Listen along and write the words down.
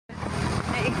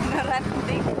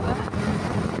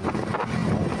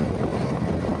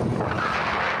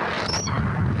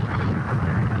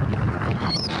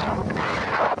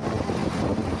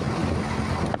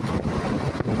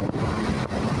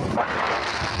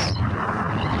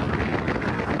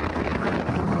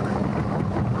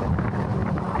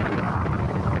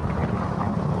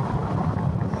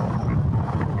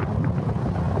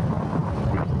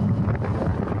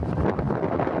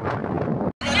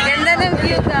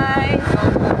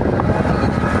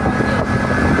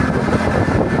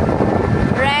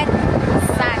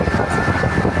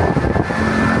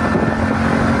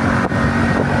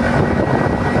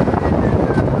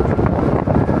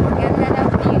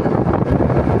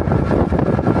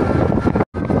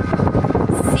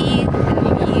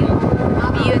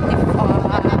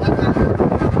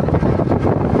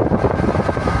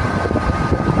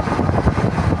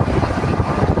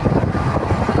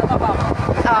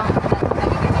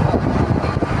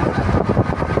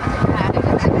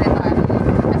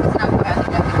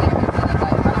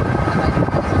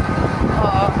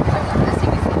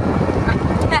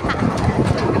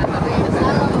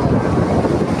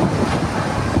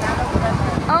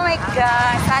my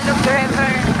God, Salog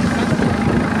River.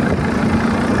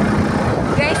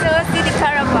 Guys, so see the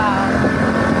Carabao.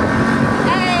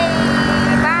 Hey,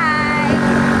 bye.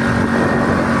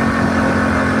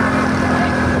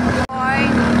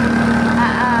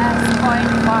 Corn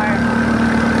farm.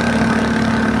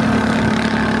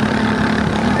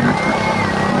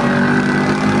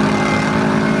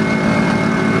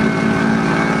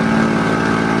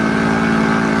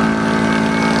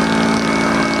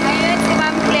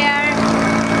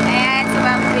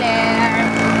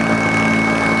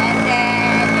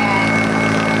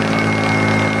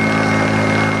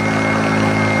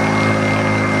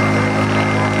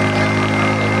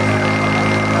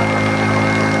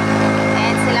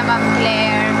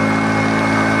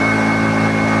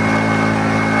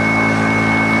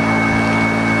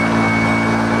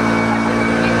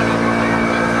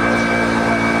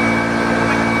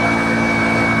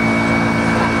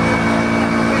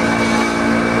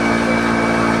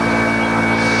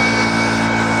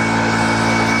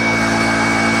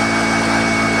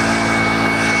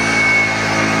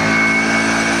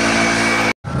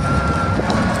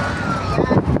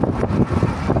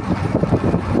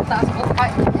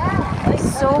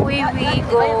 So we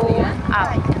go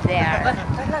up there.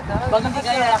 Bang hindi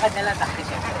kayo lakad na lang takti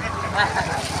siya.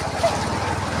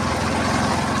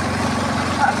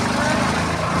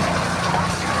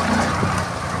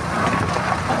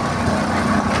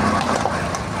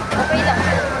 Okay lang.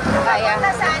 Kaya.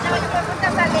 Papunta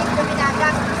sa lake,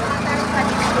 Duminagat.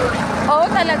 Oo,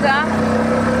 talaga?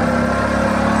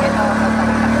 Ito,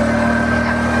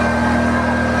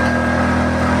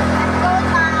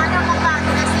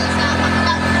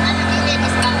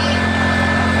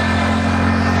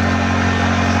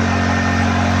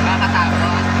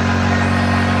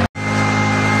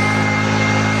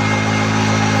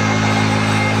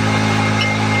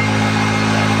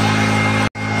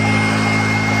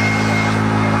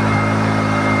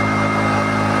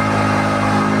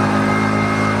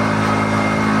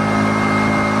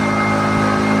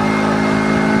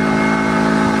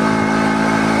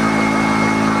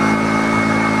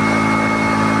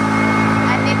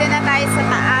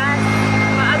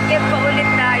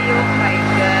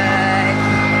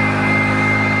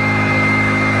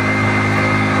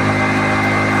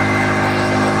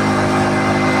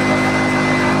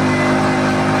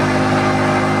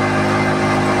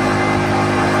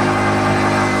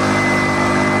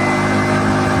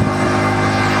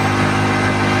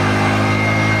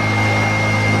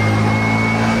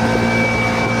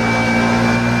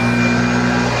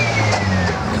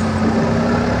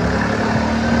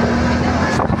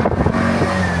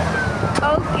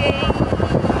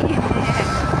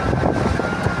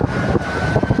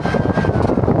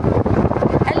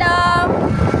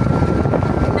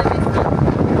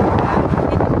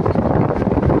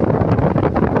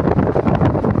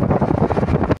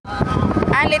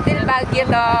 Little Baguio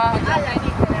to.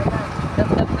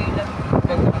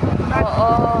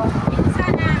 Oo.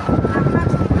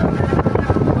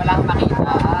 Walang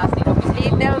makita.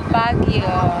 Little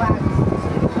Baguio.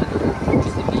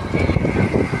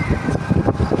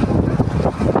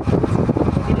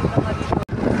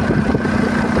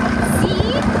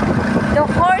 See? The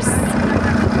horse.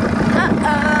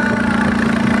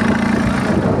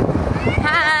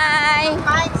 Hi!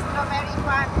 Hi, strawberry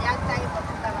farm. Yan tayo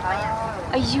pupunta mamaya.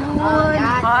 Ayun,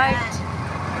 heart.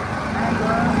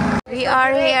 We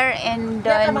are here in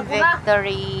Don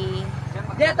Victory.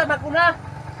 Dito maguna.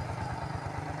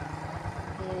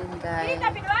 Ayan guys.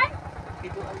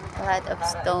 A lot of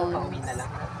stones.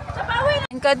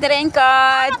 Inkod rin,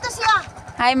 Inkod. Ito siya.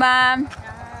 Hi, ma'am.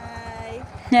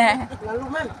 Hi.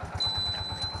 Laluman.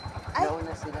 Ay.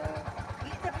 Nauna sila.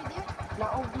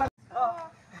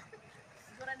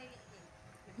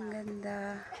 Ang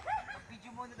ganda.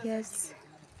 Yes.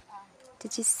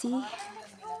 Did you see?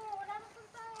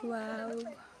 Wow.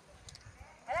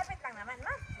 Malapit lang naman,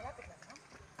 ma. Malapit lang.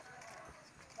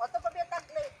 Oto pa biya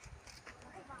tagli.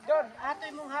 Don, ato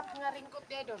imong hap nga ringkot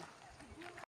dia don.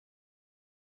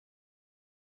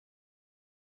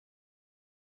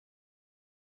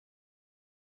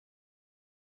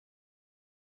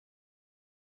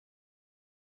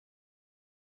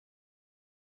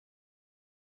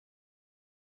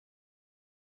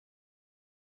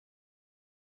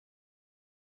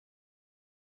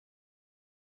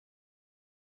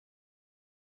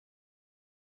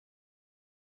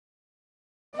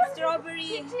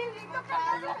 Strawberry.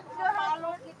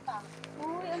 Palo kita.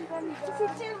 Uy, ang ganda. Si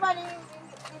Chill ba ni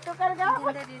dito karga?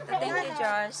 Ganda dito. Thank you,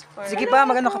 Josh, for... Sige pa,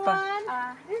 magano ka pa.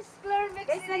 This Claire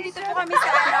Guys, nandito po kami sa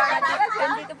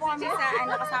nandito po kami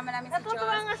sa kasama namin si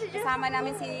Joss. Kasama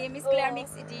namin si Miss Claire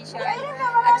Mix Edition.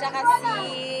 At saka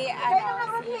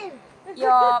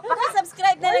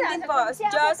paki-subscribe na lang din po. Si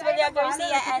Joss Willia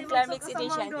Garcia and Claire Mix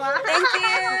Edition. Thank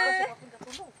you!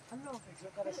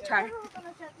 Char.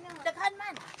 Daghan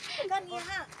man. Daghan niya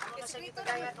ha.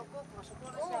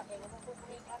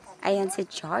 Ayan si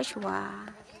Joshua.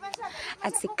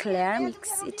 At si Claire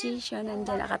Mix Edition.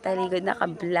 Nandiyan nakataligod,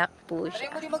 naka-black po siya.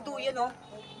 Hindi magduyan, no?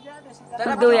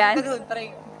 Magduyan?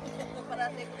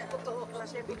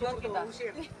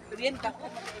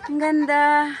 Ang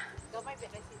ganda.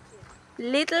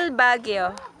 Little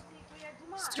Baguio.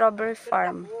 Strawberry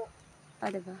Farm. O,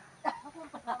 diba?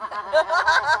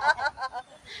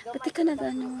 Pati ka na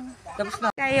gano'n.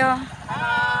 Kayo.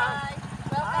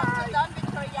 Welcome to Don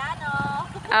Victoriano.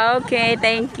 Okay,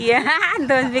 thank you.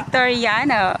 Don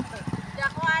Victoriano.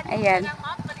 Ayan.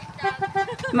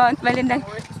 Mount Malindan.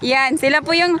 Yan, sila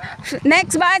po yung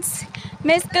next batch.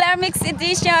 Miss Claire Mix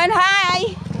Edition.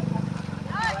 Hi!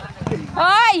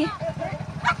 Hoy!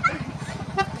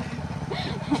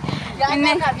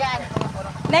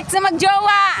 Next na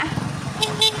magjowa.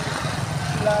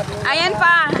 Ayan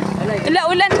pa.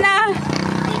 Ulan na.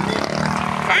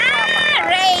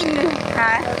 Rain.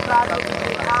 Ha?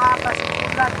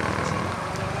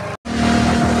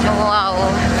 Wow,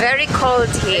 very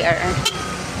cold here.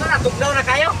 Tugnaw na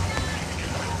kayo?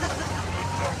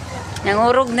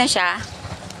 Nangurog na siya.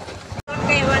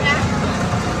 Okay, wala.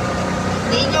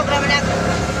 Tingog naman ako.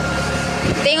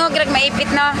 Tingog rag maipit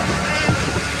no.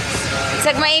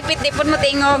 Isag maipit di pud mo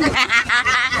tingog.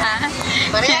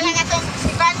 Pareha lang itong si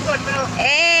Bankon, bro.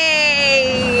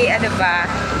 Hey, ano ba?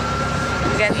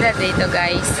 Ang ganda dito,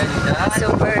 guys.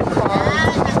 Super cold.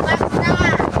 Nag-box na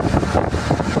nga.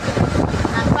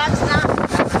 Nag-box na.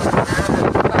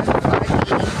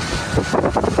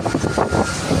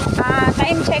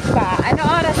 Time check ba? Ano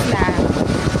oras na?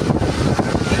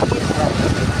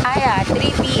 3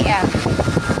 p.m.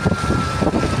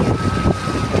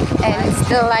 And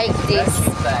still like this.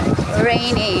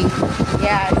 Raining.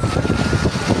 Yes.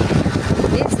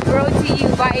 It's brought to you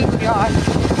by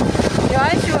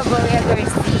Joshua Willia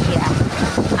Garcia.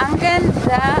 Ang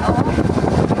ganda, oh.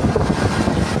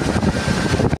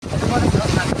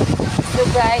 So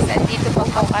guys, andito pa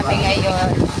po kami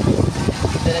ngayon.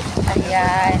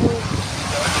 Ayan.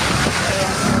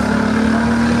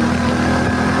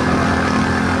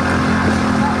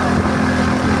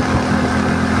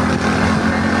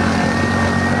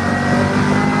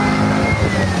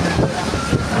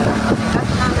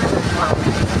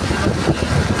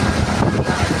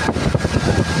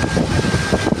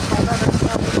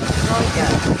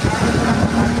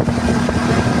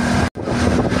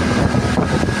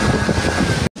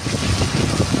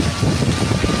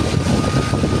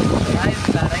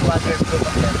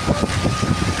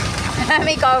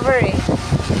 May cover eh.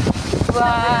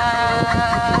 Wow!